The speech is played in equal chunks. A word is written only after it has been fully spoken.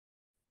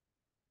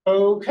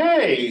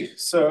Okay,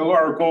 so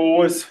our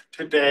goals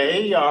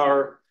today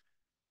are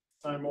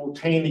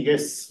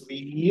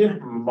simultaneously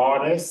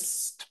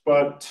modest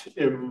but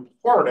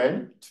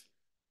important.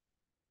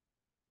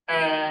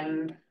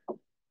 And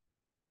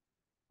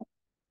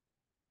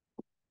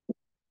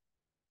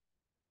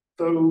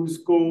those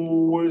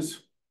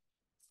goals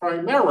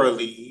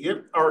primarily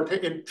are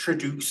to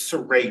introduce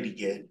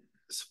radians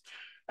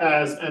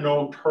as an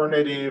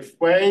alternative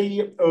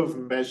way of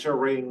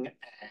measuring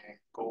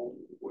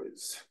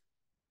angles.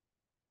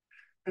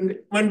 And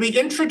when we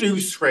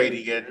introduce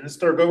radians,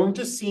 they're going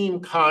to seem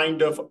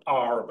kind of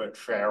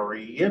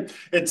arbitrary.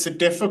 It's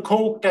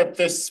difficult at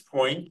this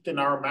point in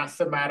our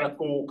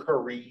mathematical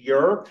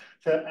career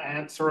to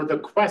answer the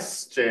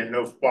question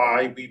of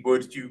why we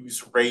would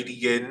use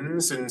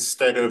radians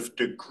instead of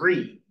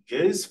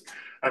degrees.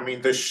 I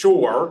mean, the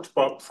short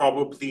but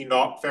probably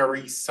not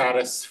very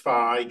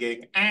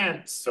satisfying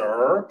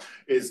answer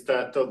is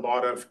that a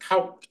lot of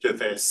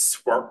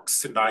calculus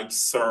works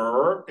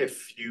nicer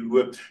if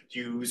you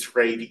use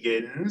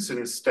radians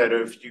instead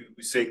of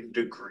using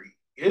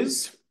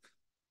degrees.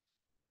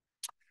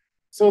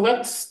 So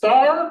let's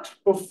start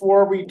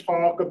before we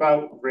talk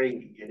about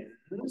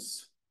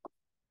radians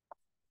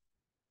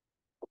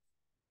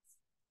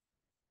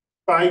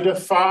by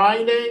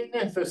defining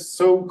the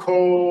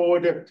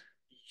so-called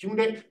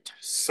unit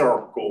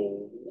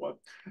circle.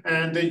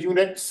 And the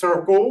unit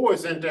circle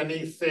isn't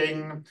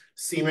anything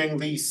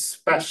seemingly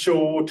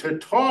special to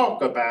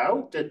talk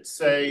about.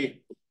 It's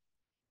a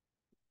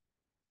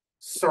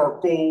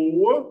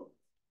circle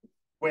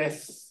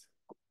with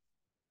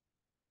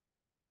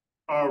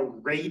a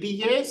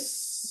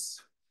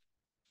radius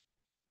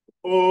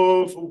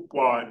of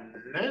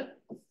 1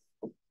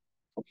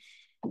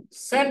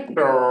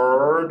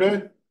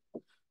 centered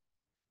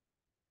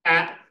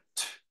at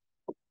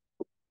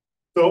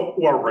the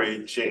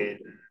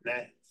origin.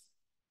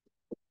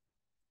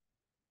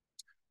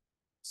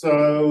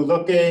 So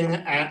looking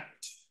at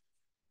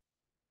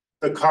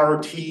the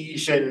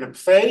Cartesian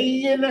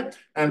plane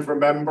and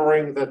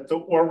remembering that the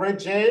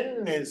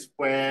origin is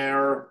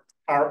where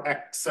our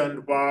x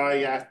and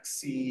y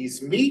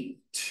axes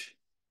meet.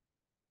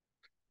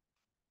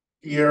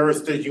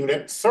 Here's the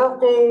unit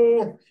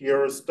circle.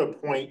 Here's the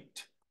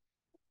point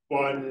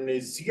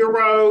 1,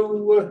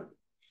 0,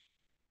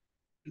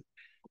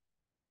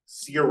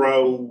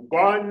 0,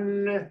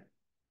 1,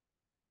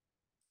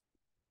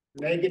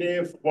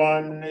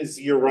 -1,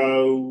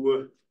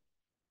 0,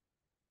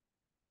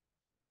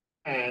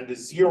 and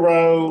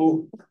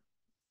 0,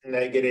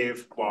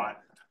 -1.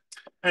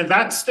 And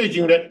that's the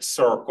unit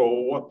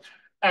circle.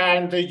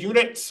 And the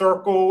unit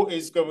circle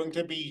is going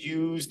to be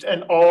used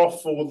an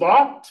awful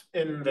lot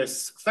in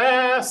this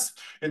class,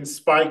 in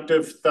spite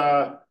of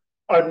the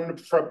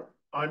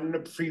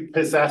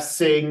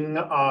unprepossessing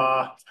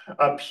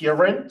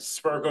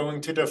appearance. We're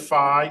going to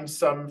define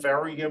some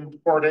very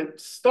important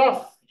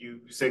stuff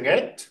using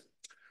it,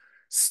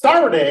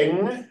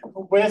 starting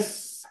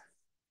with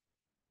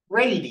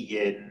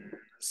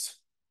radians.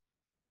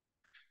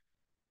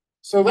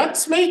 So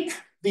let's make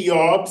the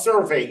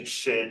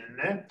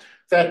observation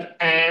that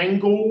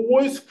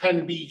angles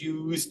can be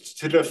used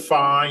to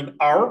define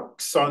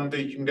arcs on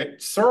the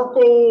unit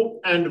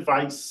circle and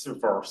vice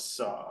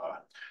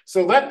versa.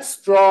 So let's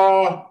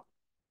draw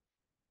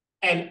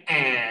an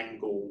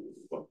angle.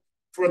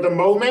 For the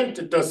moment,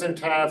 it doesn't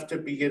have to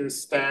be in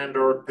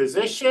standard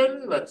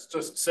position. Let's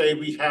just say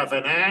we have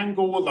an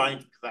angle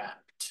like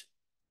that.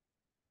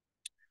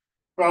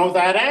 Well,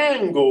 that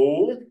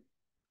angle,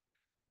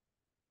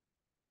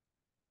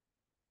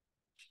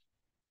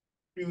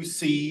 you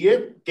see,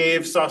 it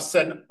gives us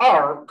an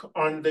arc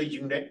on the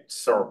unit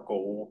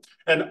circle.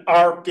 An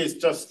arc is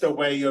just a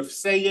way of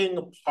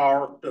saying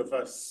part of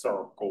a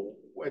circle.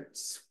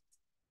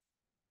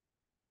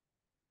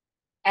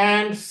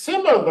 And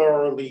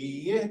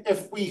similarly,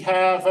 if we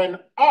have an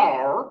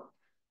arc,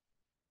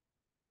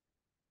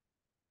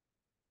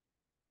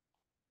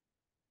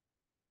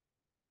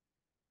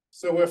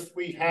 so if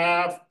we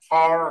have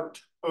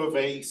part of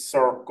a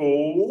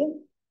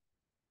circle,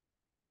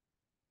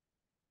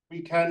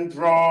 we can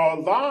draw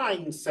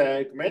line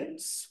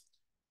segments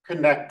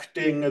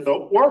connecting the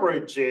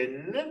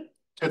origin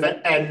to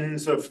the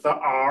ends of the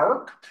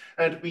arc,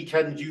 and we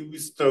can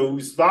use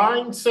those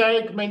line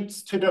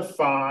segments to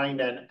define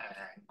an angle.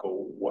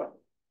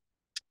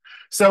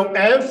 So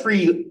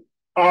every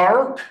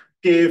arc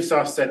gives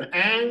us an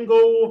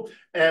angle.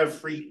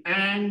 Every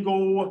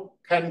angle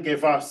can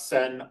give us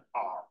an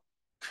arc.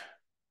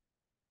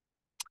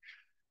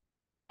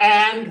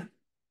 And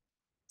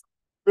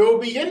we'll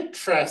be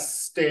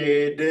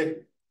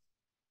interested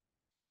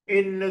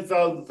in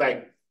the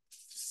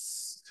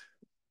lengths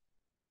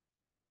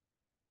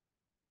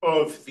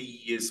of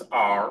these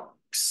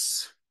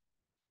arcs.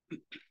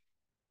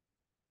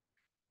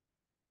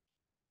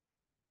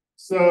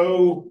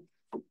 So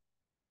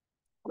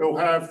we'll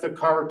have the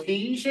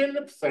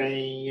Cartesian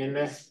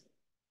plane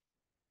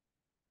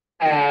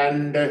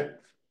and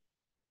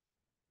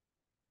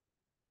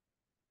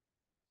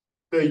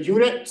the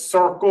unit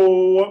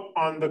circle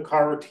on the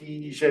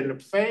Cartesian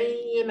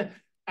plane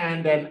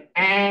and an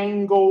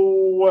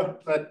angle,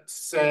 let's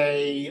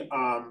say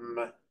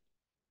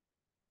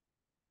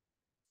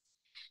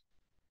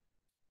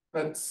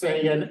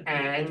an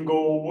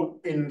angle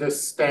in the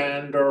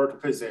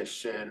standard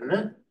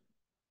position.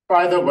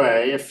 By the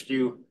way, if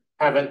you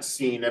haven't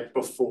seen it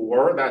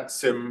before, that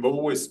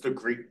symbol is the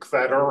Greek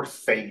letter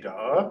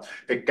theta.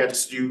 It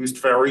gets used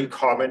very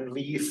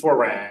commonly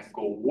for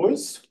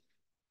angles.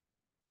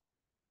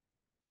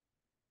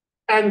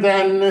 And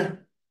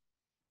then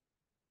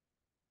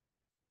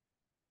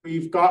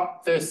we've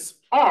got this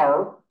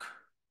arc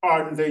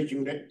on the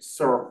unit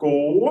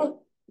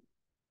circle.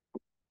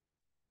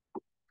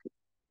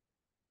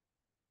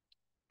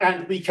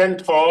 And we can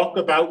talk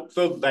about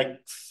the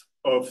length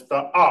of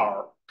the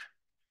arc.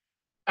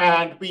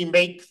 And we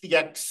make the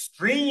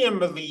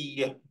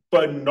extremely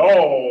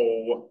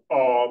banal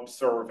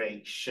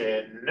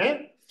observation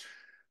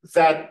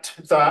that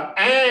the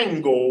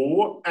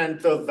angle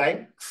and the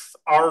length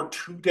are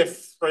two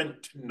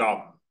different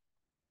numbers.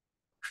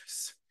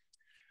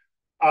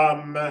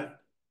 The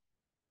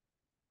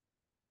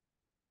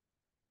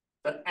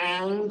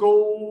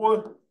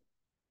angle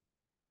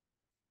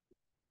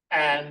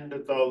and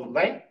the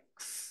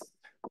length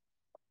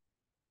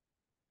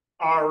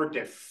are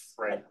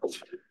different.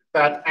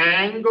 That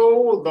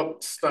angle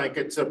looks like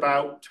it's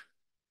about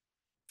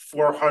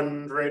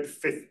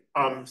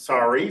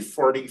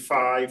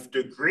 45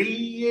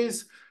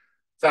 degrees.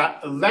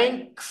 That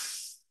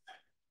length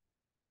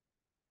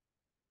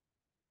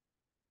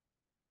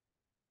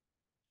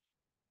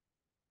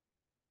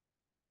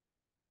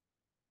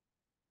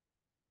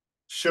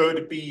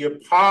should be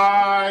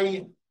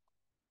pi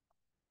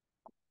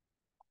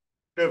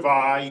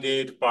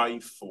divided by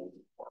 4.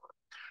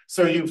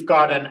 So you've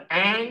got an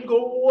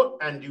angle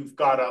and you've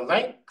got a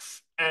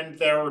length, and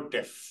they're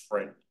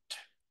different.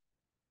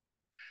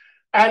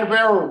 And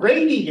where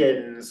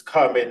radians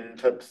come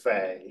into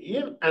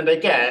play, and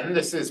again,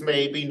 this is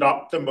maybe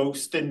not the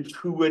most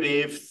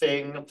intuitive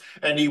thing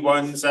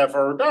anyone's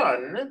ever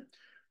done,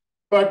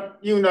 but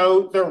you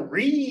know, the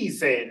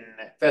reason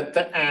that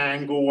the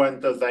angle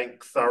and the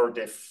length are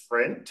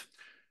different,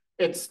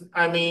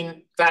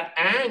 that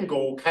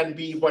angle can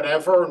be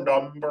whatever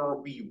number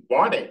we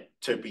want it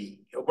to be.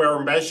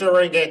 We're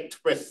measuring it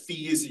with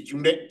these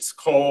units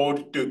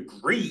called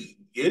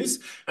degrees.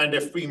 And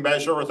if we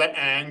measure the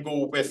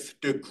angle with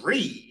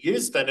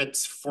degrees, then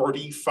it's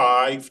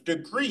 45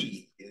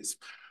 degrees.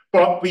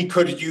 But we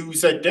could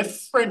use a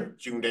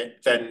different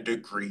unit than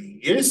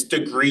degrees.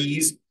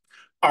 Degrees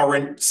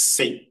aren't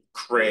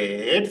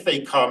sacred.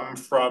 They come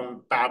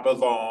from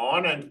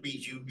Babylon, and we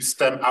use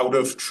them out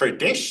of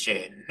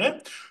tradition.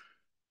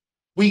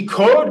 We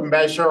could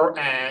measure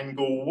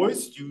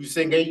angles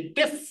using a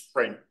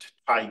different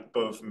type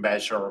of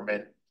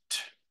measurement.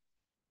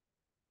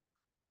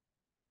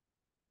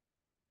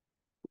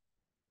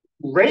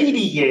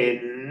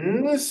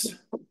 Radians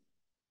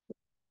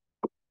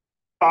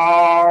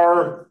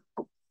are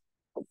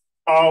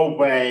a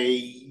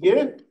way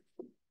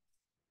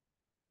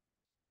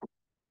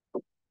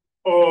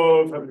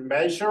of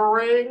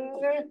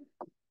measuring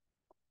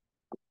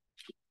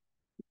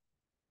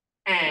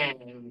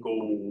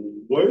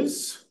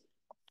angles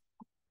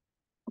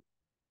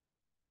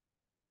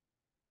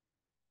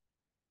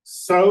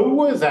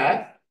so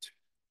that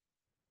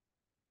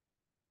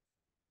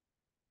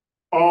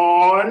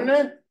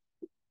on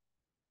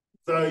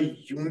the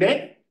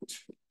unit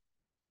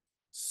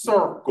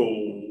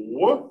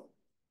circle,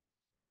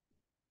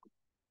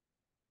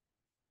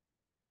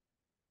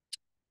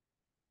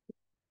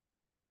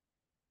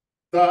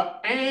 the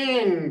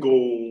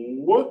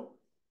angle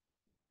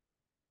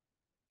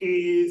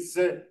is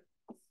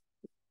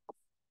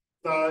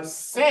the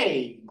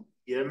same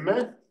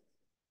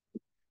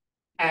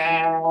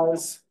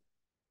as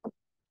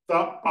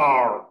the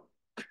arc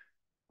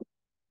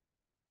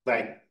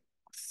length.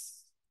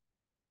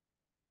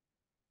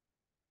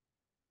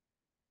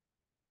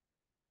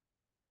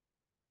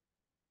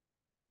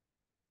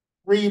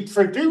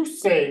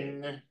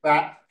 Reproducing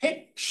that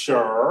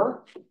picture,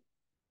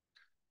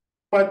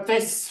 but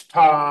this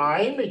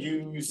time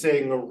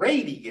using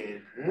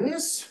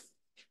radians.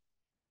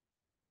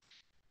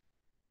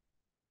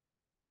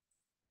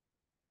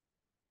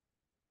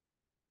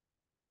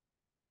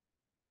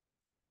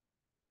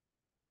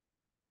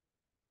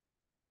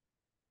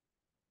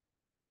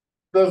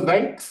 The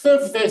length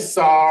of this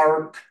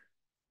arc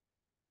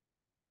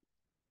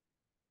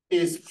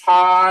is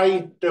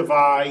pi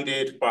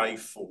divided by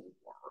 4.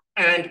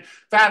 And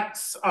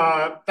that's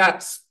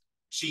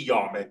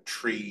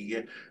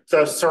geometry.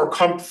 The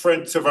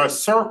circumference of a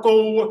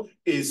circle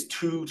is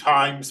 2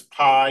 times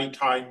pi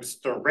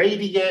times the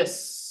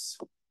radius.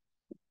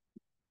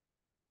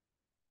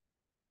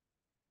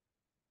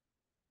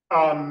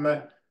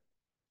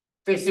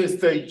 This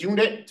is the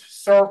unit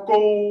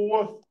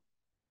circle,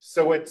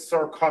 so its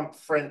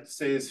circumference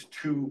is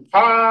 2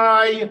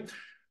 pi,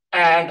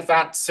 and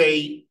that's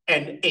an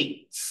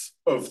 1/8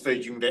 of the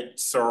unit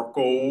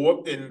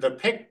circle in the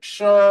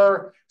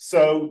picture.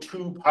 So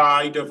 2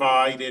 pi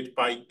divided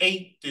by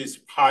 8 is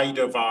pi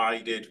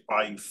divided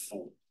by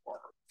 4.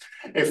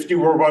 If you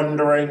were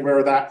wondering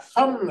where that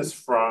comes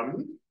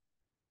from,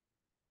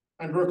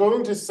 and we're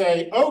going to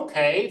say,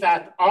 okay,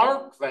 that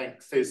arc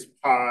length is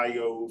pi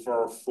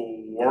over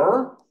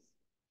 4.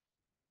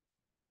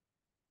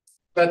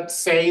 Let's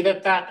say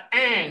that that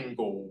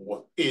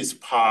angle is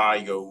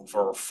pi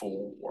over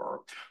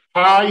 4.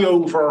 Pi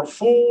over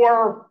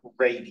 4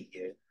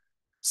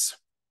 radians.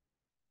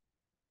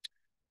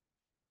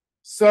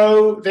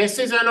 So this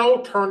is an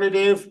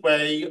alternative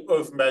way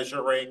of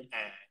measuring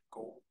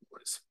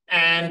angles.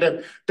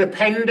 And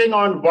depending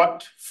on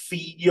what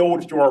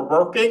field you're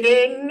working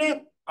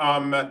in,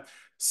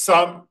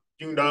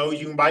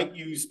 you might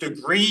use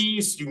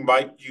degrees, you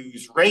might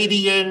use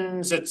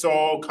radians. It's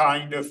all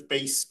kind of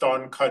based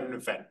on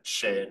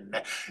convention.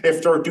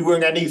 If you're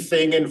doing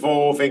anything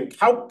involving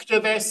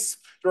calculus,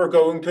 you're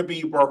going to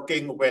be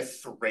working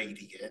with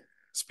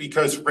radians,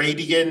 because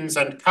radians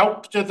and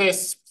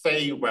calculus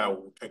play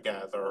well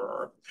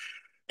together.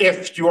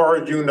 If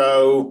you're,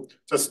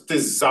 just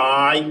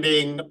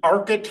designing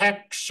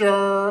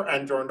architecture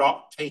and you're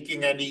not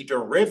taking any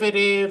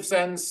derivatives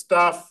and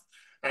stuff,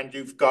 and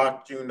you've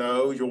got,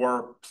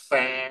 your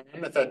plan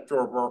that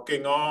you're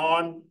working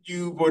on,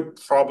 you would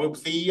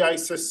probably, I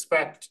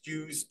suspect,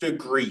 use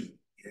degrees,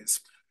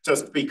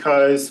 just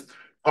because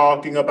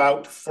talking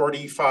about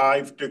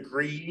 45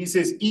 degrees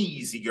is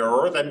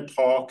easier than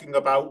talking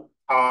about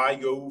pi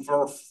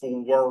over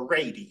 4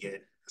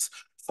 radians.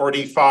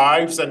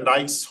 45's a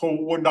nice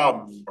whole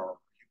number.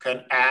 You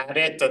can add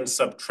it and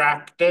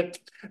subtract it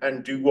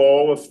and do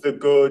all of the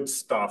good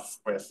stuff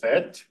with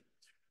it.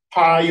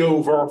 Pi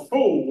over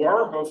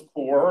 4, of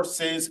course,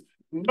 is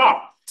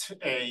not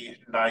a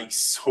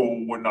nice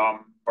whole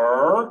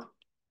number.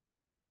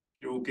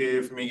 You'll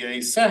give me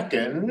a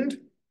second.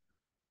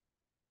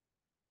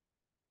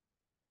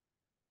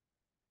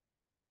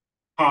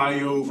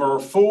 Pi over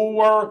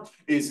 4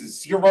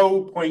 is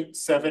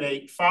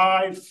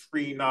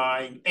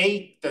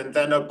 0.785398, and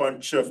then a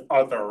bunch of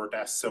other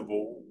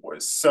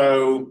decimals.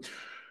 So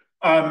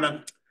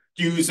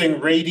using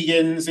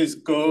radians is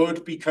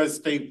good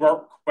because they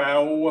work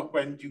well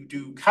when you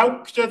do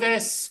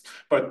calculus,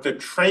 but the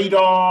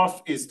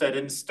trade-off is that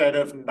instead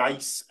of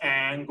nice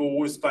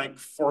angles like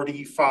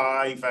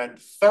 45 and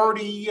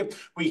 30,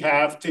 we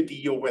have to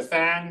deal with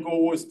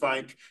angles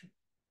like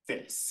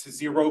this,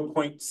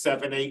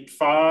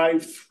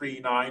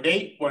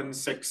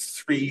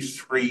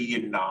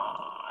 0.78539816339.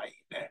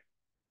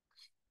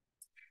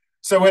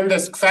 So in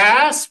this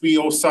class,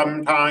 we'll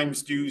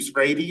sometimes use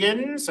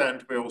radians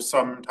and we'll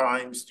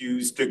sometimes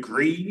use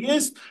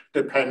degrees,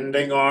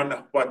 depending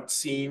on what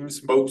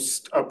seems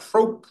most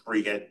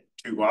appropriate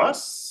to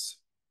us.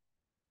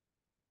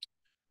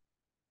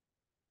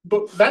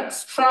 But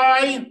let's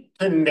try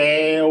to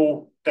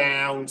nail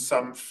down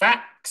some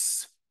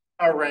facts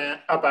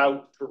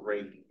about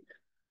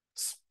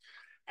radians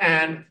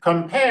and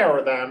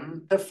compare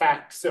them to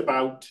facts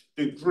about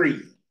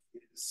degrees.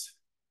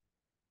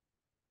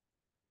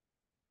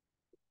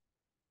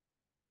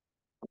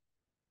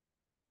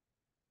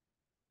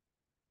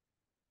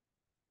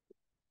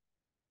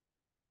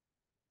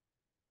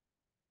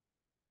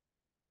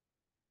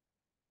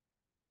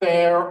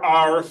 There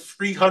are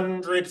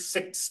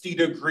 360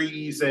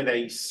 degrees in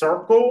a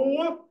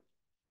circle.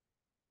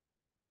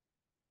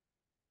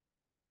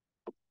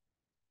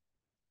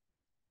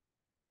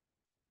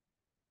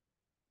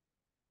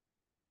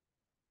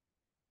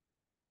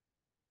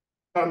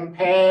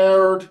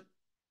 Compared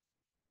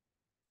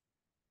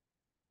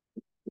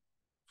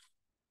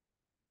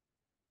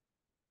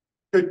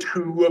to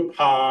 2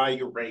 pi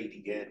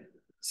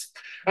radians.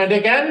 And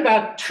again,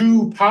 that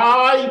 2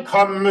 pi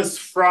comes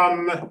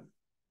from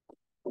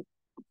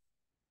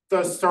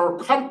the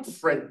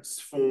circumference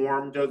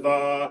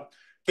formula,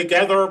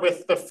 together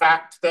with the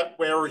fact that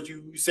we're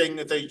using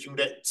the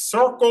unit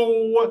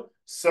circle,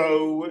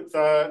 so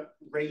the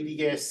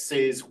radius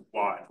is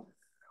 1.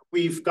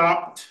 We've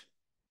got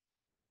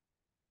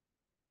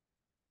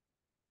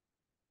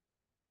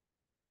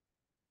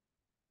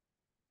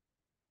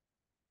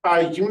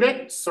a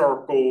unit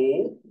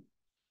circle,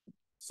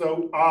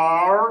 so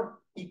R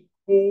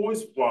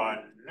equals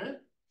 1.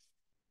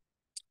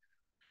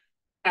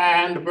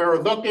 And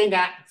we're looking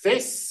at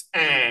this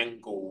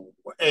angle,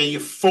 a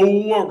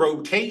full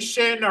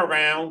rotation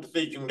around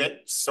the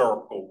unit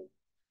circle.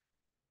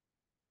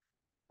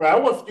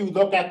 Well, if you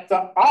look at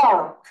the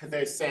arc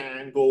this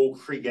angle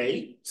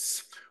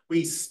creates,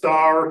 we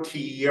start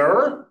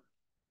here.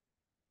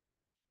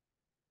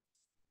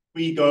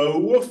 We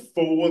go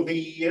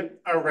fully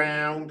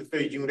around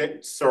the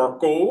unit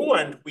circle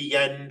and we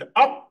end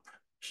up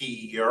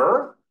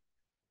here.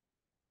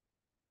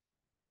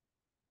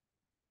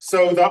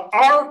 So the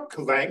arc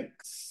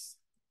length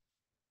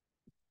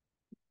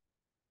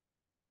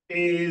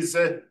is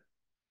the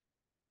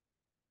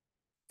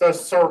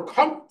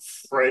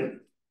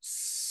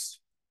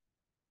circumference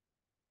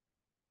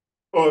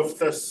of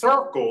the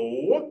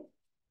circle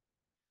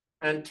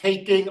and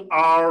taking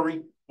r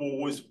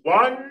equals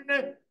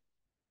 1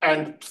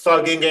 and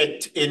plugging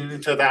it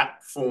into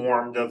that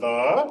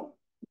formula,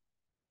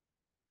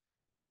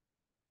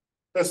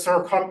 the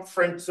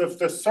circumference of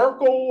the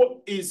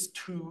circle is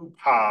 2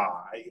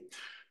 pi.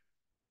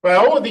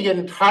 Well, the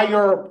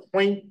entire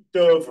point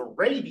of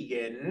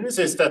radians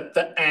is that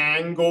the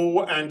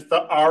angle and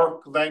the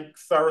arc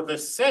length are the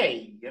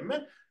same.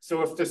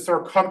 So if the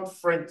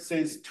circumference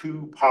is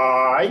 2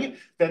 pi,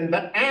 then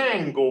the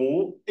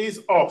angle is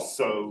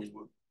also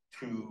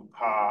 2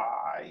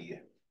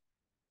 pi.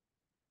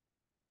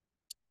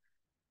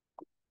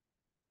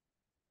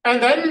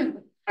 And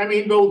then,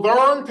 we'll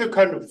learn to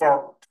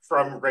convert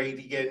from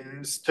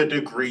radians to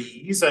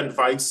degrees and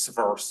vice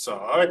versa.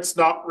 It's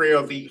not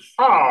really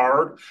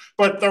hard,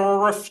 but there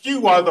are a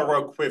few other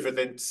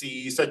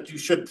equivalencies that you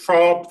should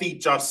probably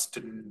just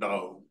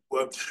know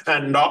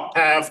and not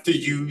have to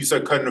use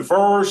a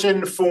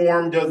conversion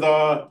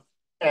formula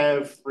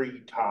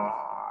every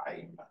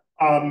time.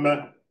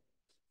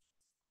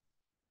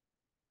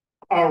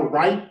 A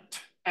right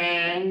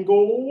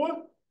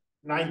angle,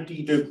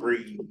 90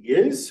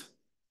 degrees,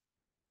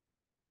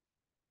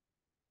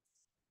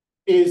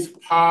 is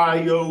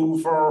pi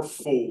over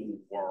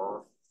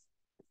 4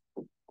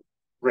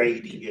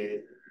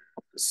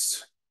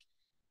 radians.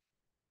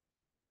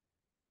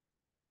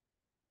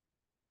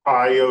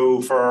 Pi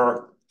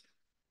over,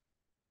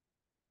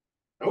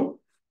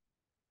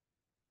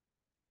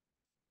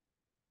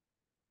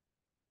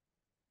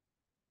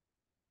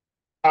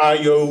 pi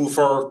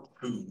over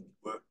 2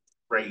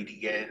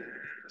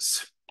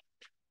 radians.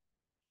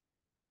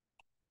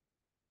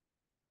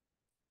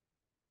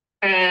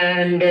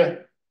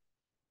 And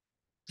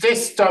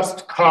this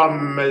just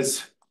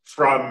comes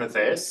from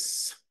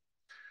this.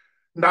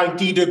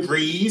 90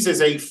 degrees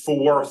is a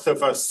fourth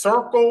of a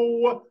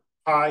circle.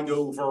 Pi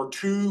over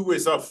 2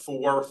 is a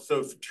fourth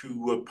of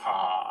 2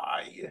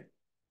 pi.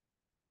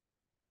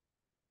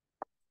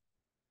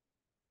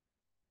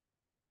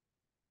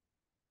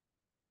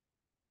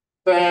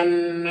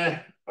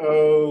 Then,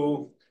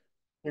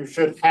 you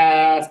should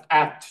have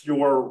at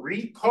your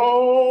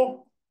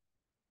recall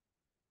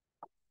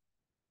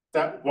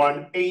that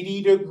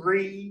 180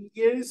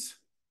 degrees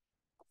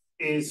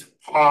is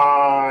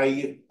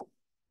pi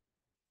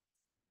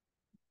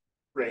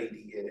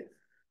radians.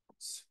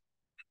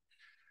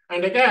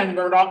 And again,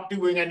 we're not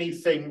doing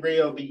anything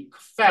really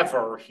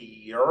clever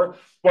here.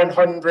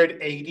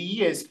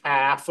 180 is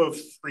half of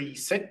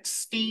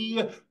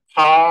 360.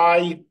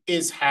 Pi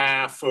is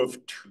half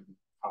of 2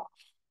 pi.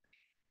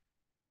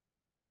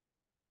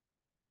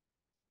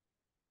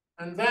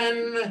 And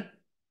then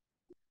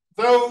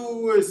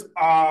those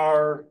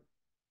are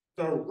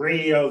the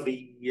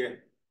really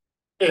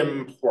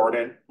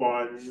important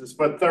ones,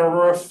 but there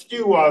are a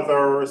few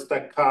others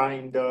that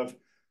kind of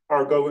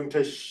are going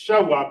to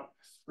show up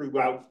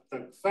throughout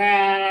the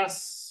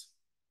class.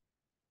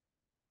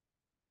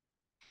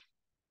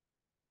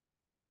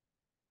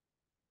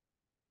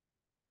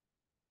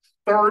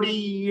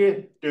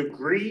 "30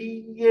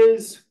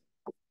 degrees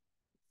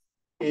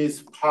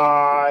is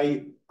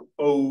pi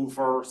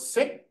over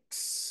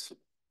 6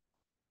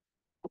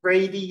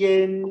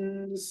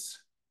 radians.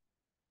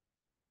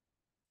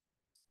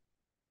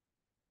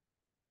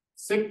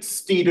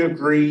 60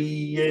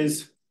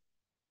 degrees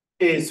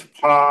is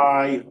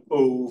pi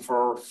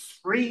over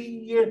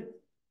 3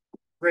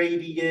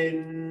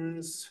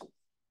 radians.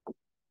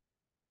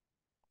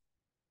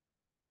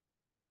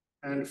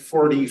 And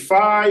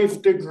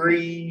 45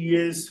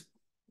 degrees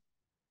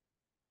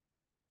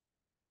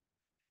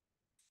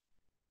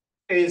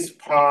is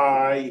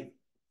pi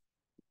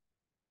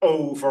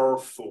over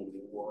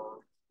 4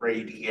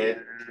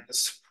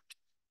 radians.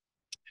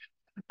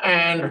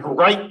 And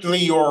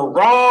rightly or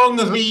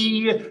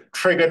wrongly,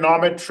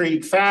 trigonometry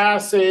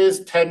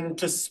classes tend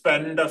to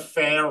spend a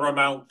fair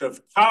amount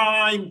of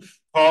time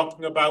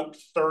talking about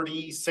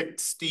 30,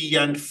 60,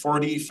 and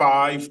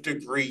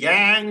 45-degree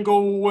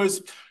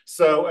angles.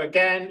 So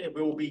again, it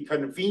will be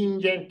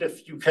convenient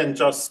if you can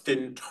just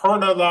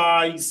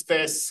internalize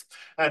this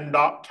and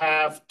not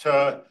have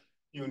to,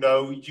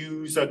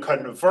 use a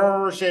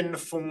conversion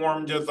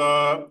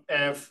formula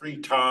every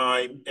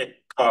time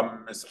it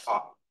comes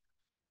up.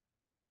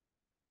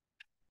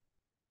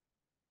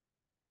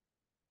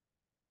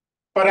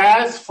 But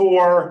as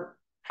for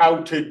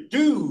how to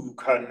do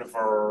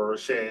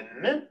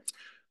conversion,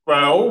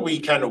 well, we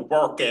can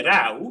work it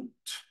out.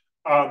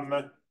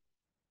 And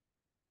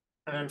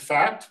in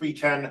fact, we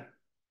can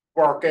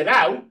work it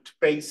out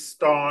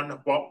based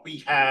on what we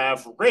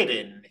have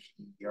written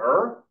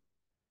here.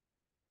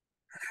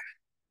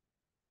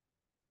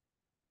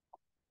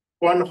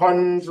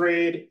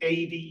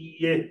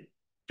 180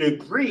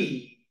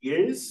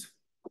 degrees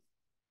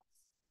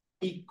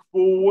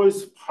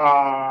equals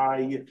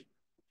pi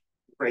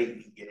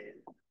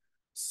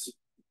radians.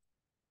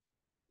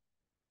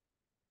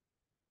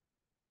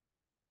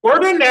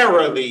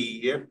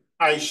 Ordinarily,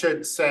 I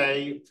should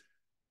say,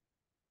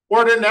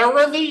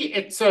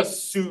 it's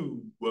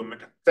assumed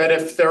that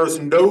if there's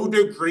no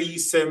degree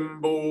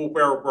symbol,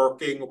 we're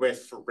working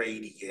with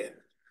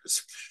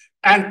radians.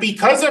 And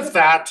because of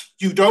that,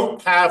 you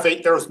don't have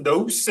there's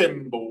no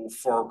symbol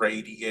for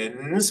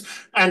radians,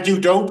 and you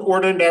don't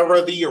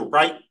ordinarily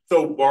write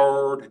the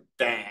word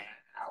down.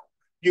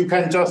 You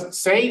can just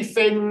say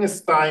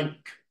things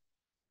like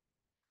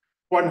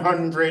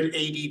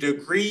 180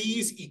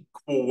 degrees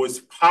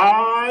equals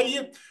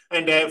pi,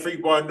 and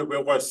everyone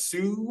will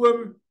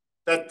assume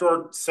that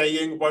they're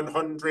saying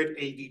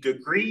 180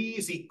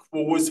 degrees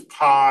equals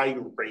pi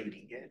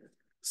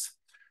radians.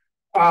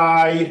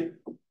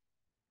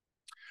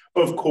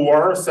 Of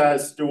course,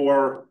 as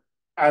your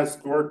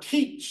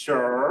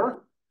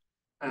teacher,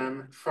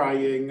 I'm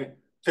trying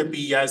to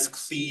be as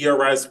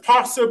clear as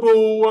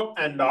possible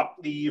and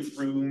not leave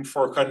room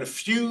for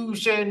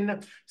confusion.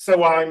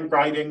 So I'm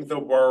writing the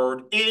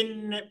word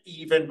in,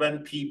 even when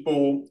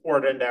people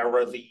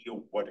ordinarily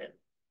wouldn't.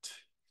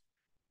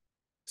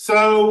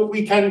 So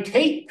we can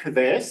take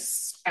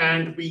this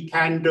and we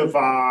can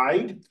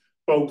divide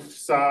both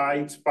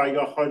sides by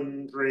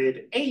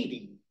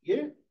 180.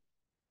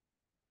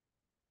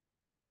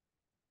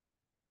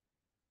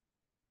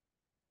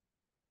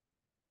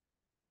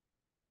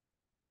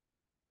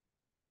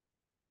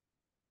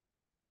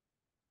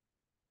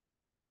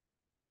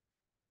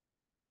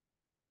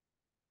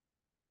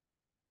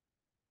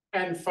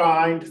 And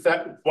find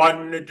that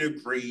 1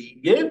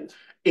 degree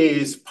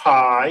is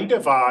pi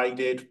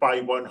divided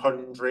by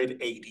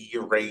 180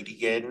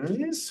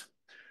 radians.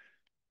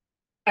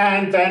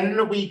 And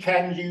then we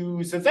can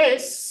use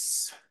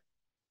this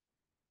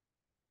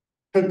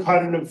to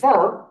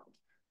convert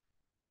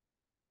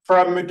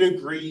from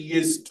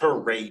degrees to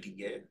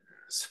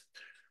radians.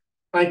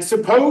 Like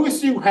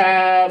suppose you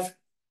have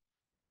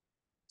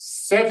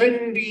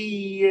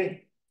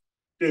 70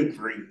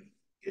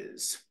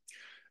 degrees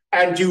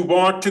and you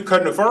want to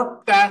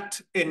convert that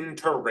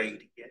into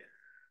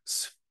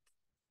radians.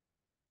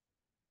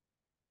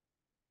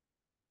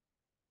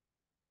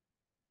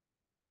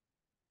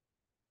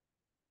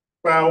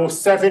 Well,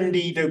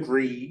 70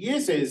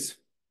 degrees is,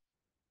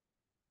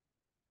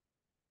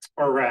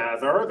 or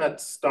rather,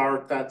 let's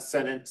start that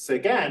sentence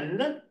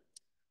again.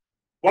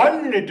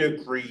 1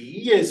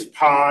 degree is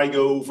pi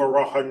over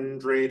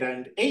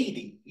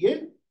 180.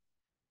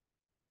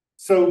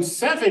 So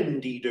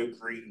 70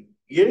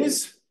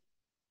 degrees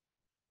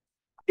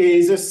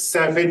is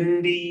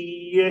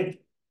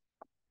 70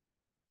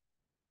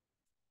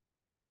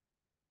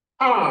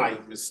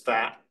 times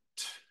that.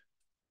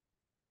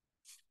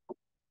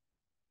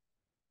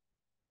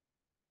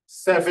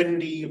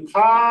 70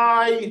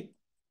 pi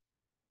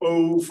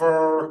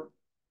over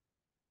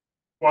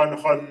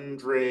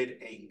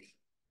 180.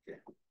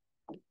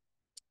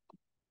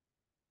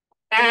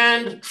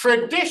 And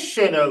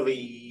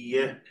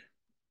traditionally,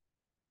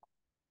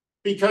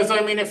 because I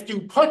mean, if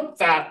you put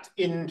that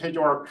into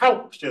your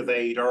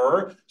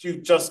calculator,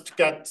 you just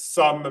get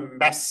some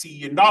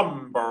messy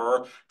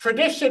number.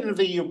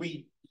 Traditionally,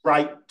 we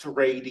write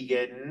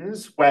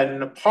radians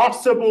when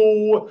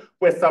possible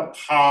with a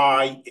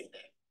pi in it.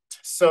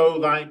 So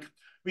like,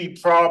 we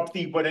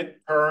probably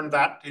wouldn't turn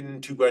that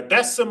into a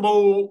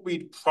decimal.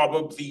 We'd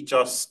probably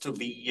just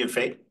leave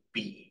it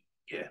be.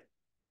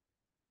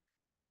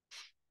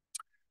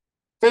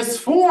 This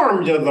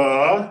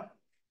formula,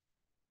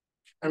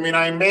 I mean,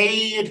 I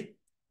made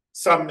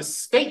some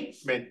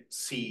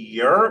statements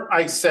here.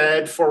 I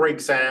said, for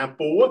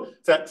example,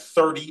 that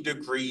 30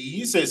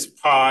 degrees is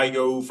pi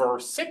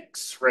over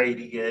 6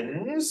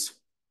 radians.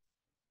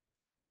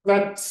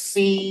 Let's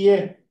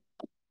see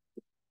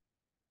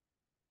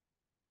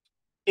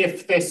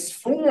if this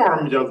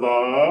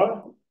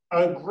formula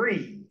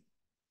agrees.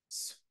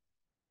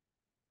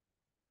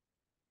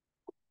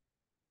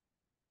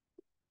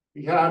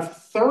 We have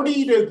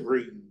 30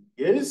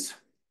 degrees.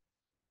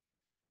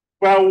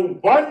 Well,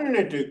 1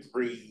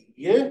 degree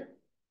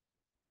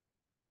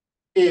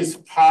is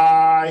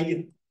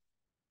pi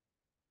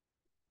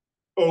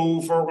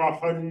over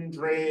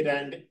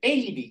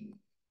 180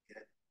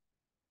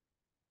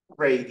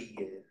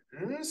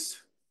 radians.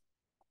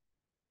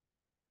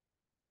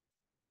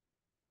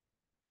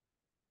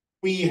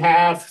 We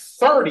have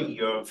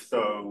 30 of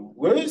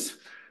those.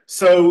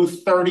 So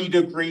 30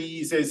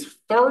 degrees is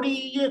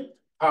 30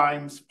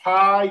 times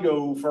pi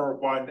over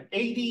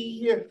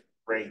 180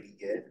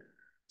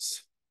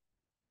 radians.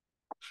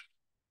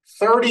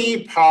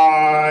 30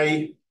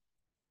 pi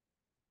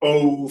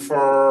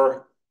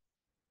over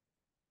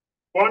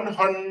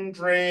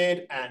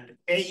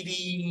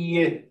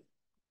 180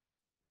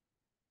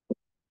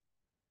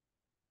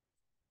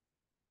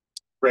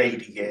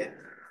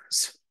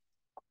 radians.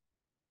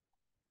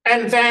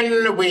 And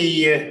then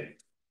we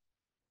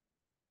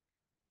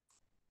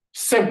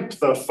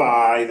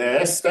simplify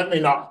this. Let me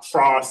not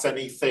cross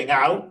anything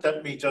out.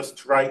 Let me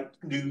just write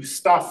new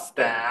stuff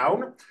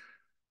down.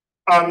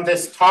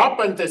 This top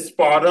and this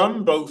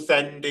bottom both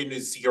end in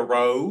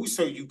 0,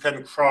 so you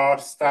can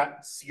cross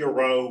that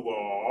 0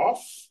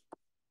 off.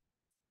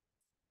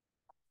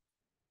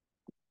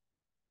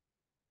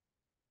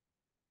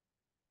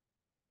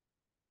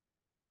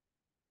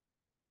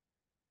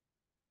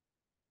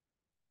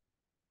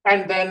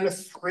 And then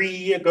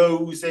 3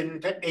 goes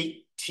into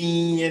 18.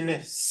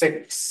 15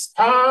 6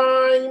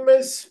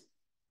 times.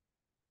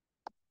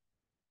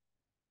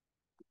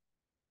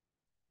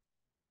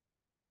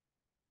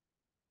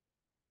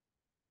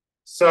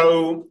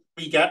 So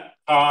we get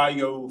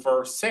pi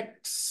over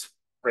 6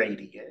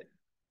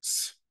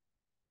 radians.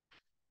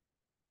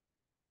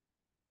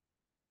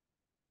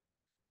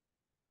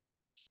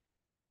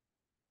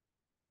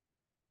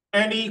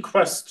 Any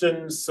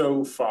questions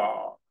so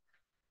far?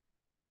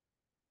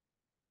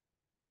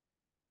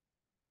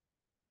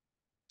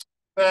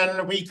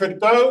 Then we could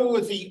go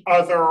the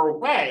other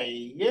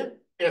way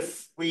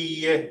if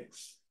we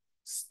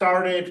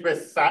started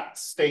with that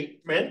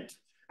statement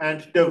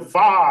and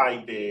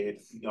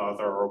divided the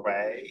other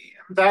way.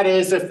 That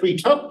is, if we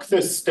took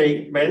the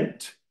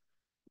statement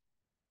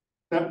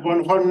that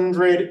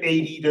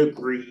 180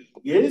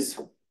 degrees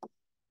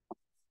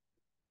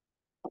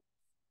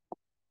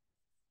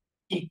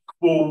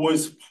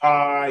equals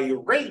pi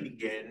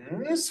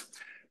radians,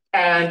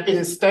 and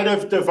instead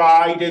of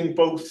dividing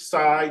both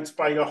sides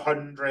by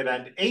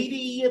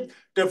 180,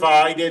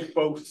 divided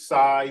both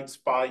sides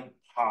by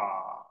pi.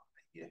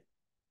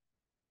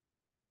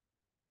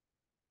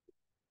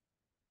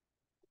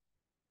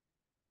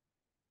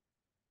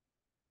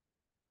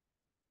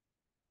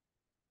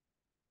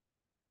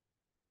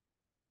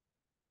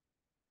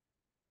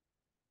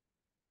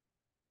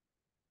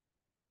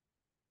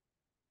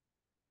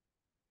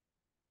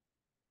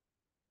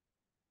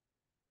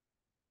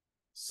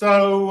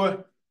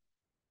 So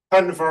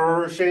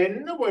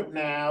conversion would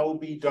now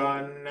be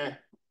done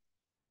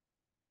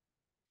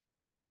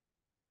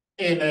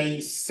in a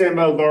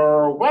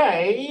similar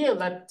way.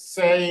 Let's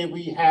say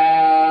we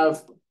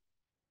have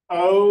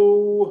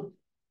O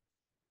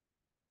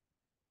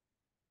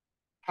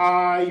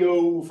pi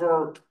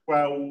over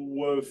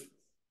 12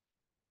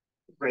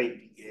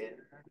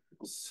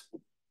 radians.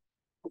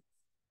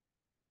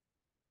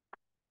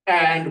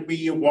 And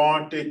we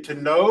wanted to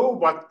know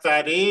what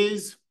that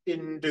is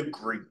in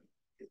degrees.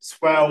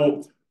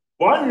 Well,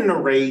 1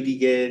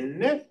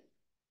 radian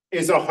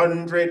is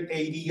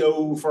 180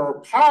 over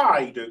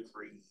pi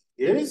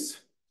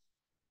degrees.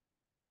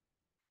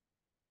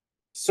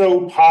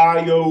 So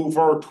pi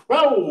over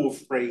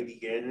 12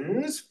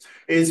 radians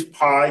is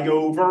pi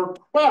over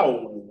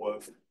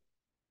 12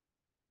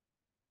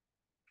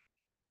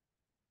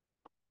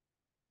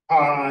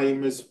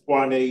 times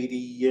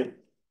 180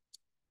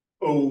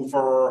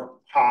 over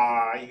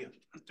pi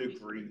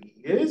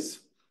degrees.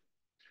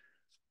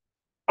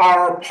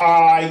 Our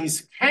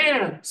pi's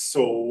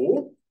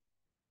cancel.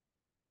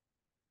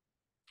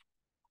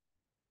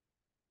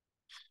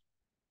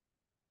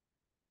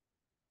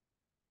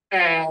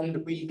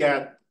 And we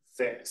get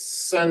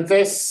this. And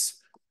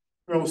this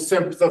will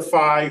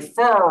simplify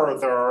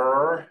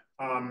further.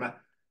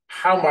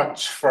 How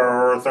much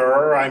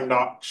further? I'm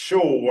not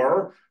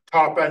sure.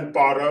 Top and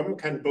bottom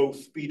can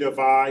both be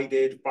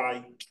divided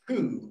by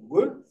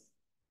 2.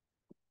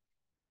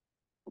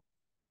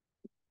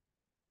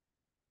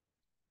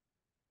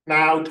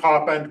 Now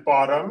top and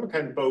bottom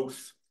can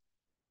both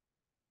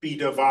be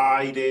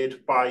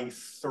divided by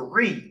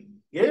 3.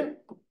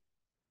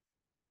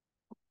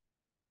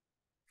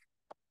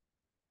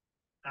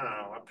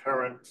 Oh,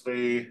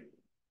 apparently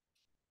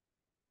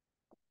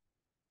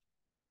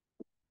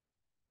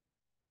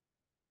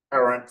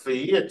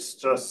it's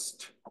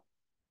just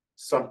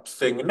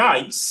something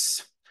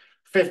nice.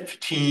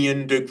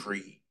 15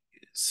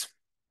 degrees.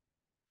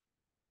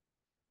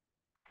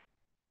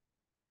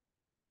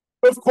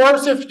 Of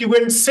course, if you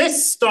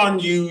insist on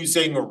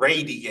using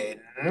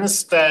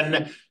radians,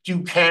 then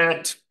you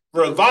can't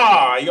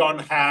rely on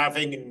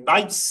having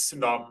nice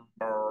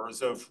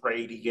numbers of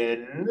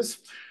radians.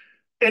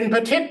 In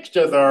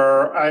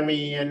particular, I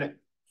mean,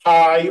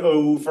 pi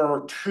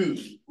over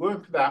 2,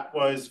 that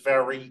was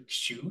very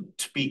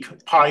cute.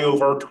 Pi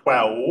over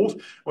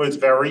 12 was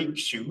very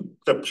cute.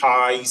 The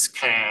pi's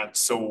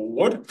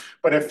canceled.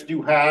 But if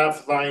you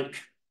have like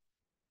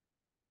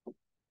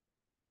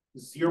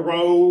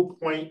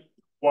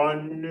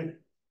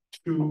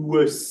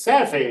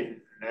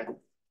 0.127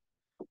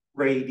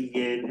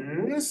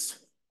 radians,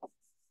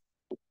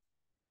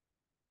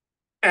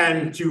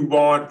 and you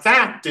want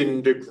that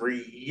in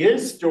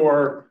degrees,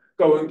 you're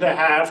going to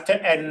have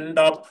to end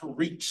up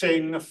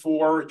reaching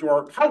for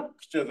your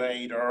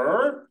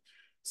calculator.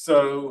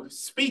 So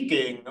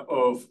speaking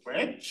of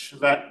which,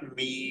 let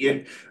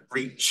me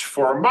reach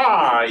for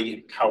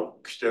my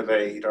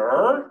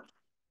calculator.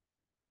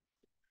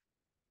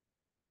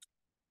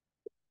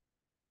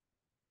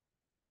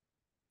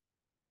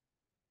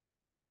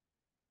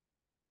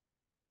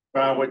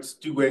 While it's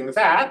doing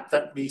that,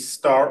 let me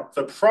start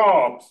the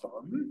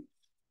problem.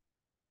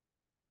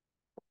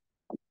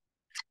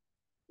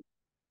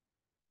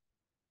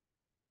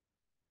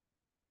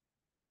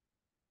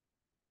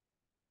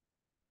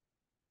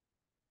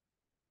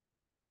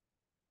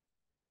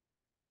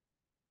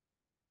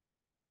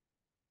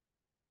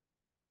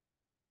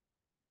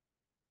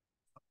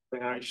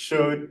 Thing I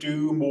should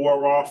do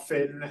more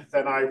often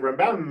than I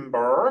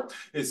remember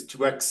is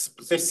to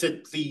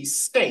explicitly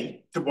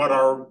state what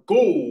our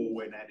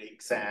goal in an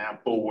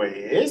example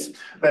is.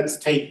 Let's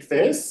take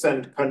this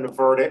and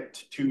convert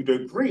it to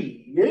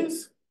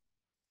degrees.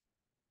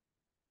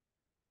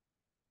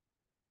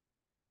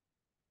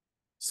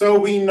 So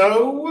we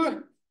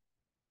know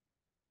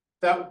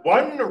that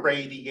 1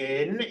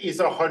 radian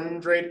is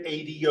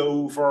 180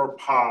 over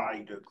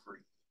pi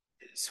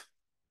degrees.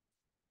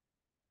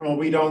 Well,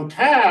 we don't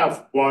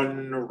have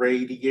 1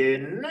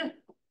 radian.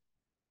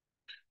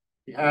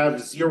 We have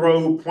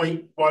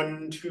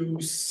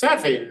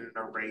 0.127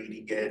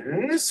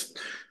 radians.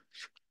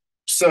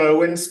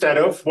 So instead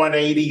of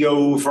 180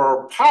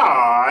 over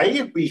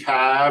pi, we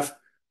have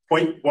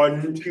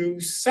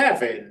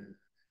 0.127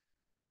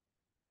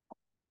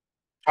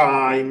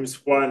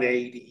 times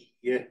 180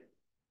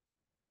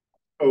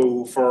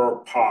 over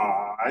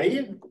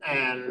pi.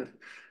 And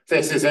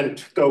this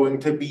isn't going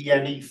to be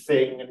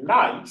anything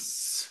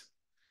nice.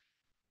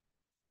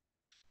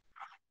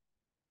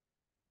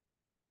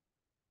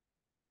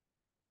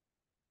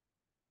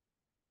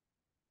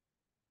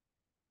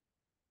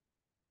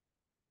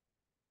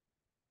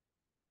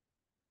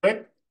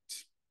 There.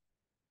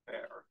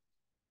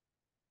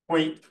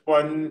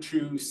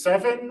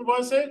 0.127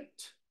 was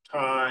it?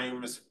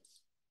 Times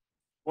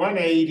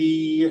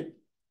 180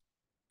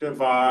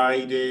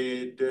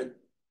 divided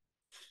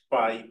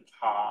by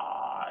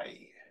pi.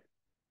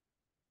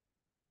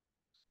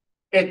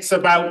 It's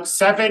about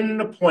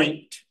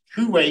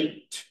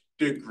 7.28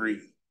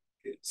 degrees.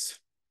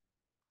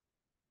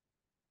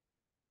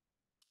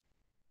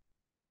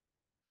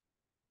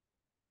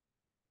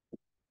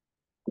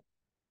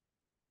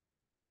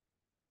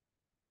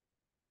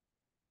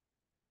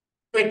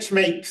 Which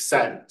makes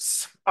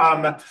sense.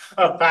 A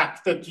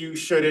fact that you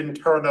should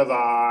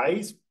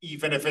internalize,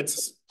 even if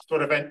it's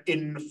sort of an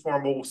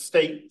informal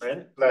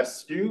statement,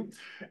 bless you,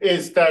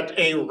 is that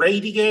a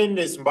radian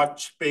is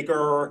much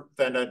bigger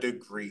than a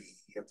degree.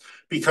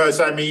 Because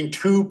I mean,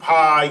 2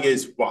 pi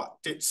is what?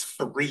 It's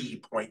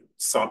 3 point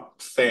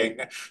something.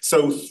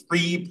 So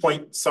 3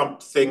 point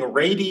something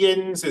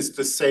radians is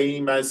the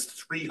same as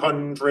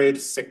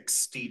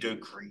 360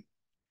 degrees.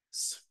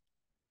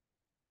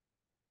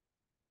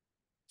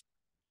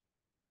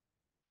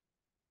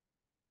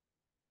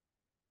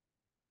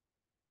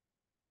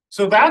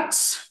 So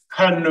that's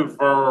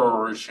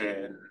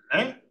conversion.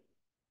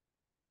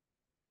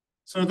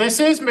 So this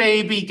is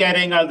maybe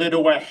getting a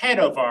little ahead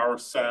of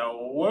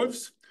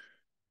ourselves.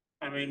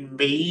 I mean,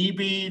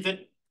 maybe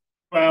that,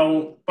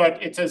 well,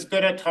 but it's as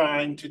good a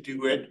time to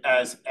do it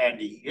as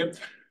any.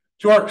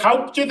 Your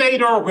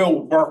calculator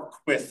will work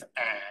with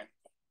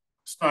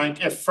angles.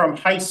 Like if from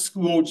high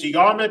school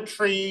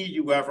geometry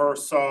you ever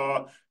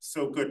saw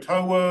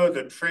SOHCAHTOA,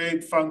 the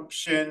trig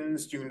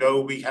functions, you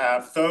know we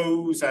have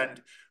those,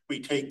 and we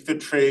take the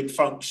trig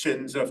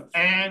functions of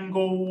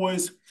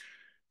angles.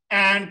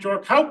 And your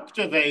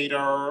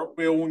calculator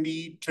will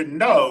need to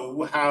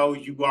know how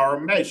you are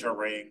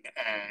measuring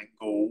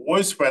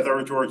angles,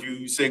 whether you're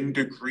using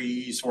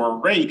degrees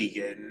or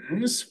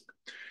radians.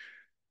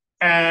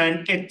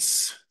 And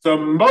it's the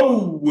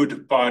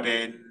mode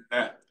button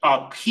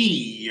up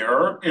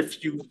here.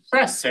 If you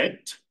press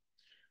it,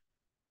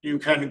 you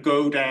can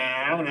go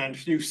down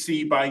and you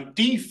see by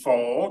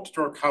default,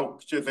 your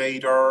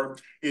calculator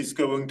is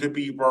going to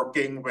be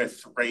working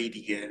with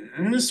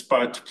radians,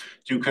 but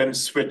you can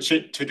switch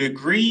it to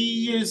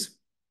degrees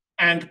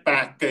and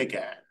back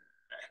again.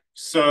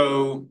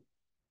 So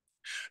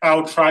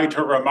I'll try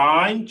to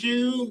remind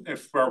you,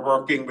 if we're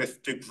working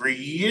with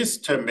degrees,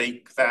 to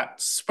make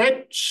that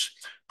switch.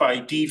 By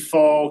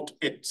default,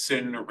 it's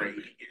in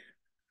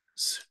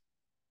radians.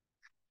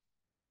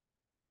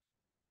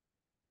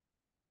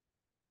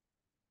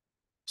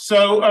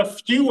 So a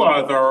few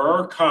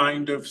other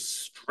kind of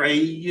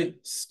stray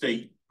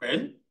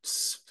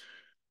statements.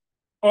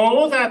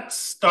 All that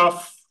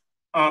stuff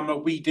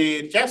we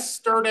did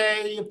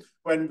yesterday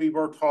when we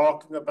were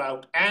talking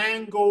about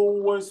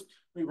angles,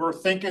 we were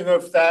thinking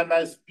of them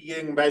as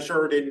being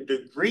measured in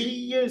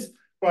degrees,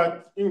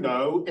 but you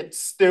know, it's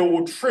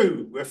still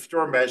true if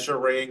you're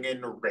measuring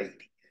in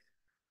radians.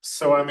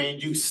 So I mean,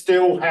 you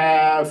still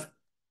have,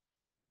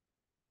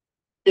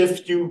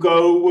 if you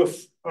go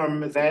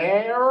from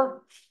there,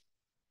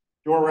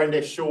 your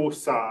initial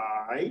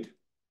side,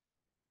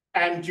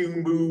 and you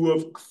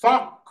move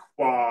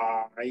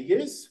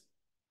clockwise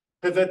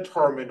to the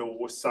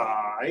terminal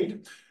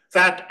side,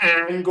 that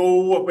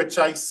angle, which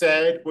I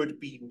said would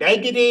be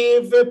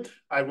negative,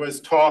 I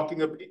was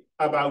talking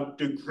about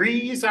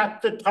degrees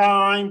at the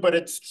time, but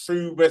it's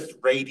true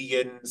with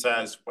radians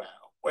as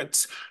well.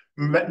 It's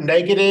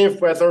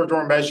negative whether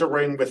you're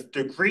measuring with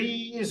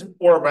degrees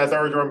or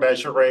whether you're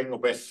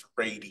measuring with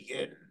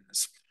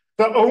radians.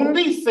 The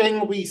only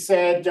thing we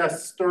said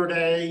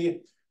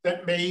yesterday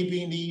that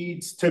maybe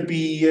needs to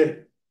be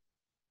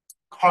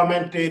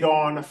commented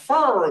on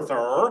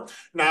further,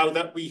 now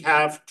that we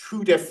have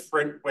two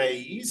different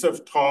ways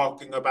of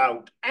talking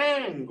about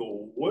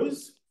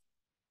angles,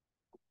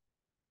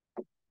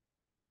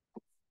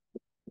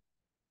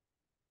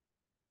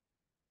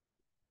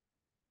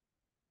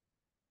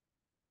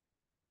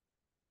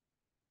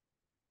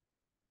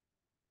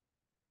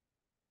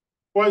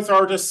 was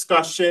our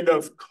discussion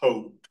of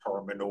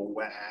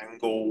coterminal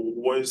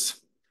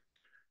angles.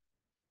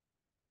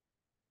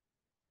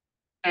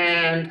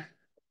 And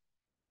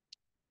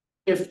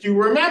if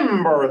you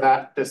remember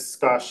that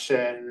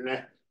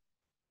discussion,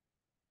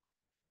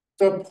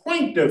 the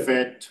point of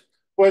it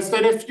was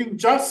that if you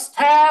just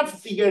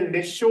have the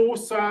initial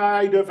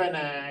side of an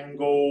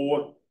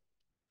angle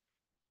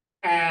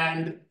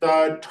and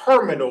the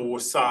terminal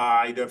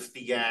side of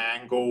the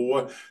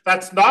angle,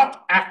 that's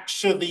not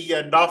actually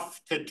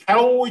enough to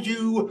tell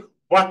you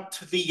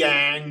what the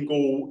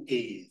angle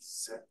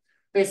is.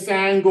 This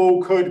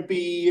angle could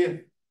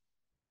be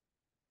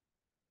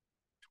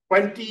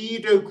 20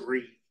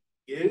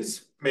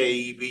 degrees,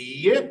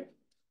 maybe.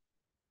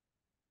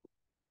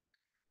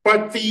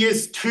 But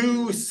these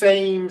two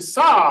same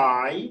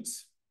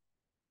sides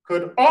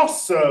could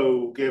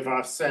also give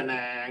us an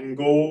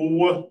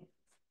angle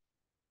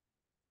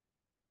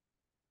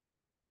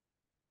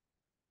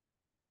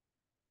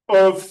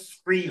of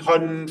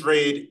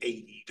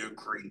 380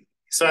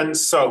 degrees, and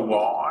so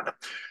on.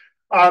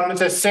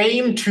 The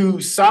same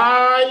two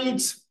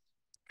sides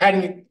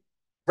can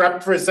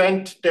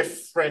represent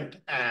different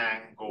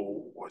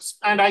angles.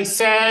 And I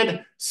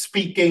said,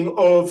 speaking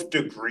of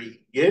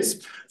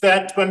degrees,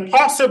 that when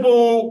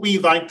possible, we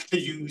like to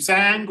use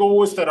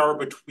angles that are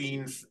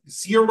between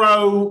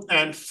 0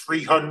 and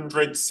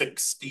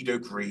 360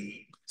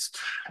 degrees.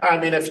 I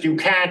mean, if you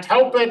can't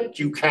help it,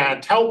 you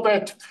can't help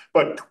it,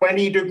 but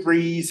 20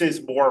 degrees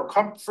is more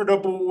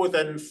comfortable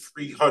than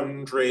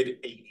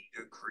 380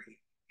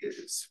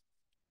 degrees.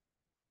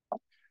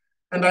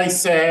 And I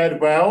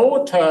said,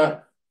 well,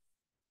 to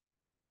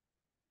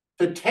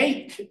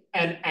take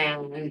an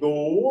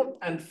angle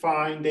and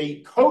find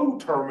a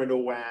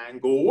coterminal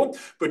angle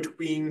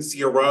between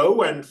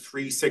 0 and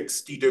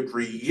 360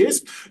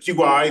 degrees,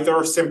 you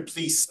either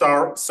simply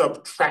start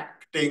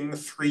subtracting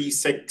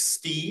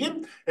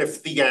 360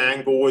 if the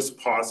angle is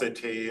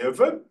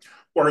positive,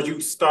 or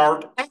you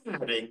start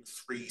adding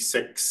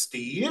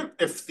 360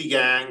 if the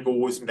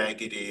angle is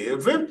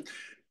negative,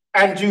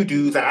 and you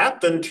do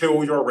that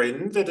until you're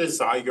in the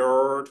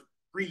desired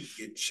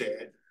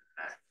region.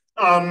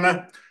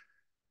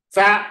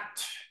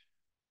 That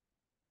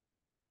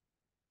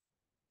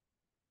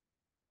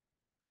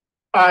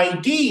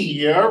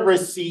idea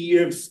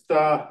receives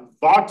the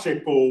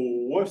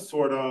logical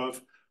sort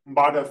of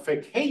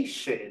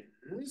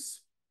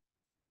modifications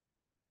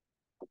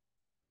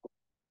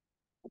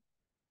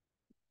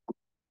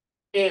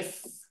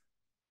if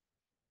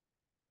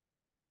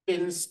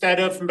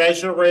instead of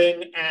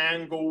measuring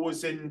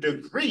angles in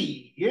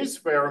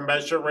degrees, we're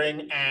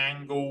measuring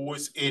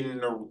angles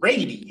in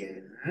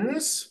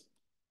radians.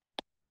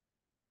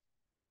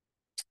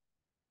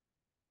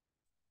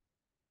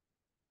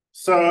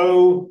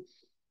 So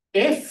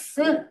if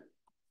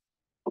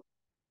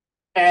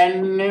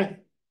an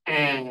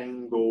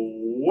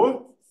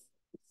angle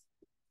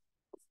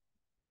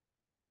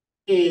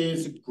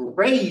is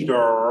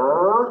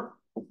greater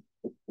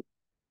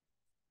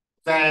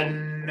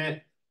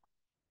than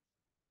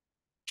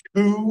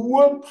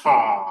 2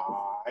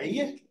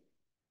 pi,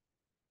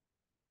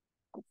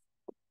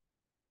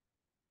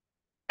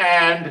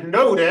 and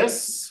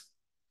notice,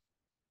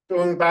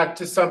 going back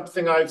to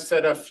something I've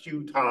said a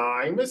few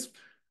times,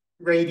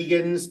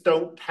 radians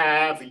don't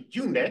have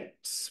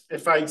units.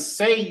 If I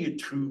say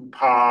 2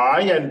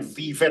 pi and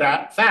leave it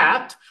at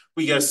that,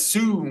 we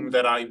assume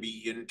that I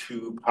mean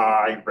 2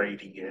 pi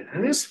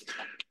radians.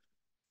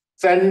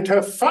 Then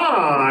to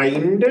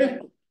find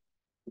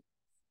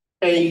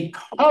a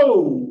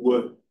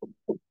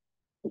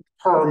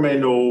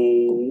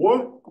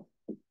coterminal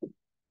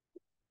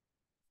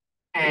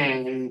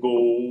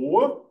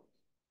angle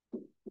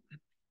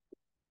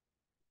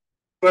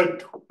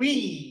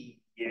between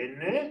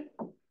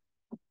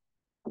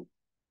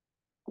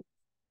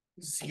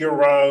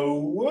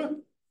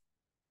 0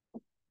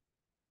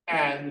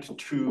 and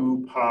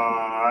 2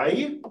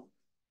 pi,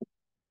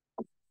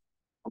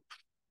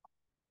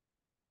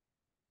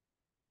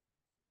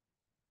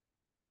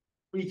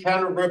 we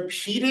can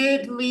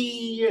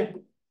repeatedly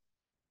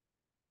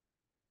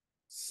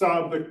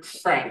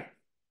subtract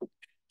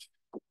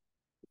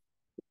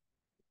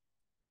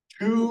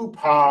 2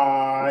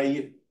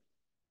 pi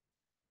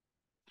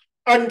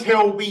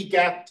until we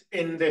get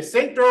in this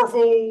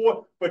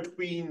interval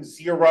between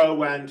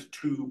 0 and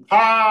 2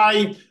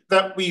 pi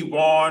that we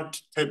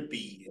want to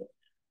be in.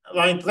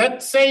 Like,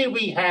 let's say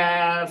we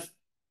have,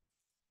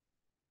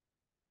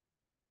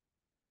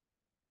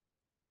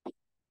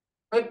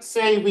 let's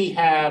say we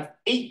have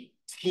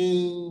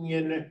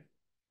 18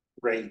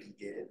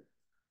 radians.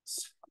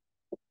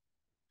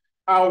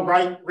 I'll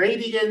write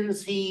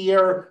radians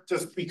here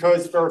just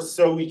because we're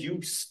so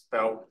used,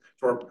 though,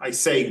 or I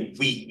say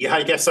we,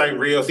 I guess I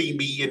really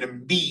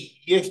mean me.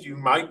 You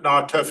might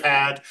not have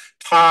had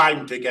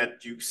time to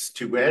get used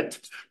to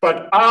it,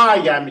 but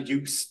I am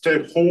used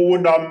to whole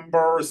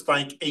numbers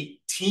like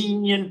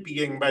 18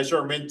 being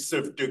measurements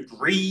of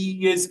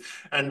degrees,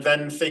 and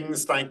then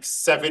things like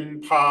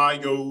 7 pi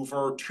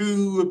over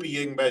 2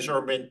 being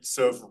measurements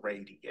of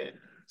radians.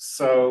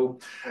 So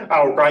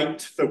I'll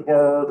write the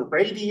word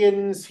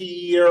radians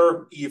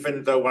here,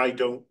 even though I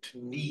don't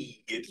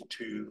need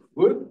to.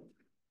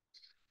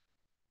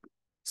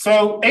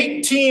 So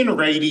 18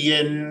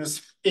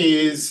 radians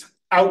is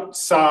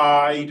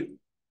outside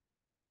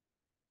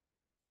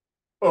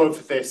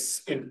of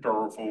this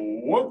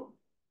interval.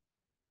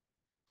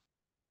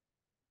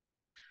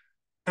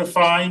 To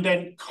find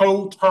a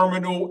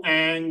coterminal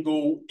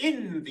angle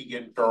in the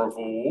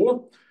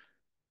interval,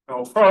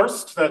 well,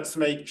 first, let's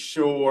make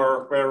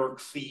sure we're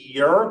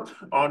clear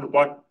on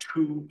what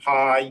 2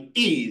 pi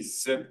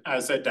is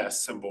as a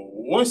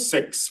decimal,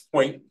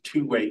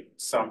 6.28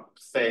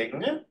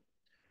 something.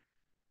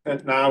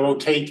 And now we'll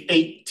take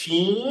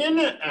 18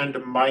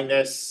 and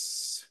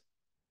minus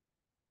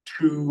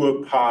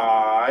 2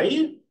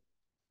 pi,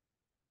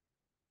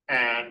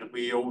 and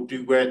we'll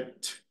do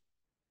it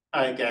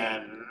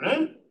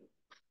again.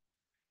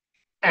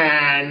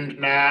 And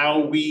now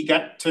we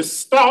get to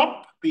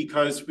stop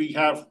because we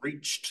have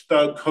reached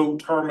the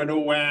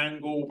coterminal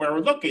angle we're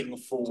looking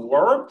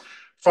for,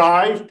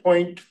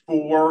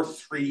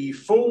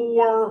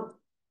 5.434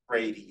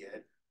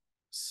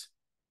 radians.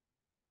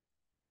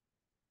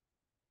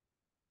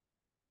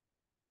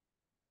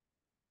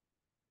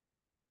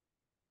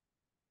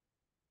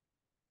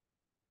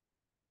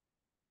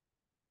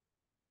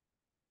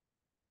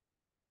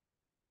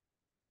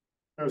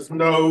 There's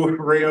no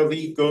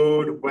really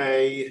good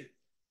way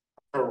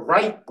to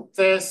write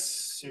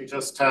this. You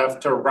just have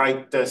to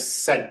write this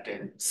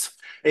sentence.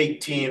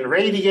 18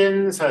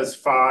 radians has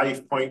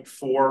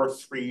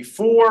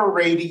 5.434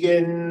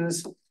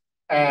 radians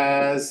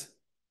as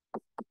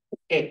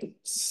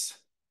its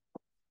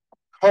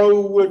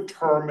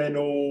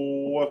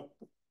coterminal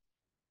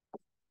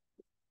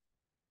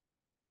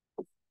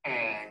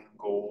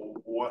angle.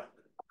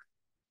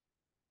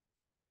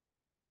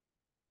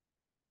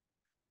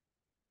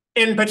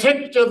 In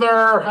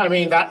particular, I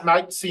mean, that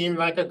might seem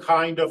like a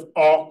kind of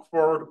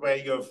awkward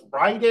way of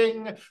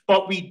writing,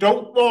 but we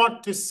don't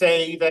want to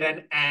say that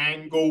an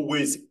angle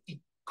was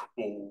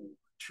equal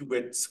to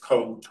its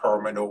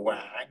coterminal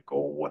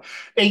angle.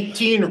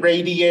 18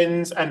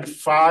 radians and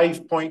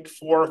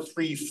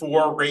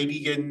 5.434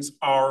 radians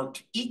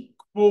aren't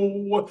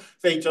equal.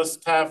 They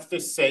just have the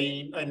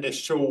same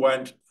initial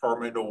and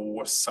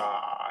terminal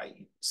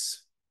sides.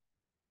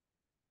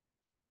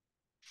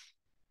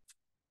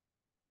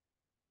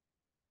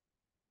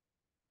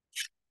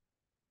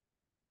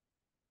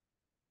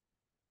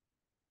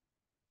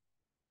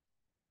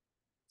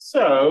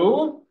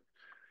 So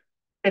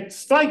it's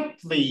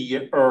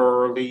slightly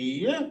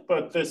early,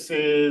 but this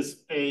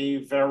is a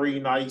very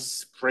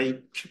nice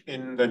break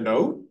in the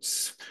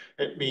notes.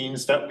 It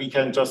means that we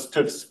can just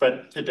have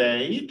spent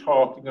today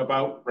talking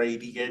about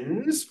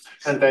radians,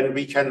 and then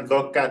we can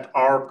look at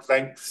arc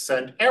lengths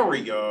and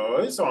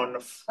areas on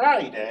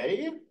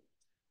Friday.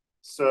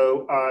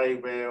 So I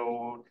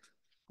will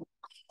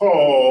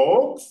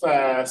call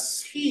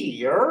class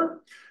here,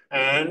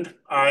 and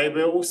I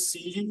will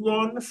see you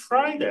on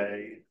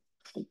Friday.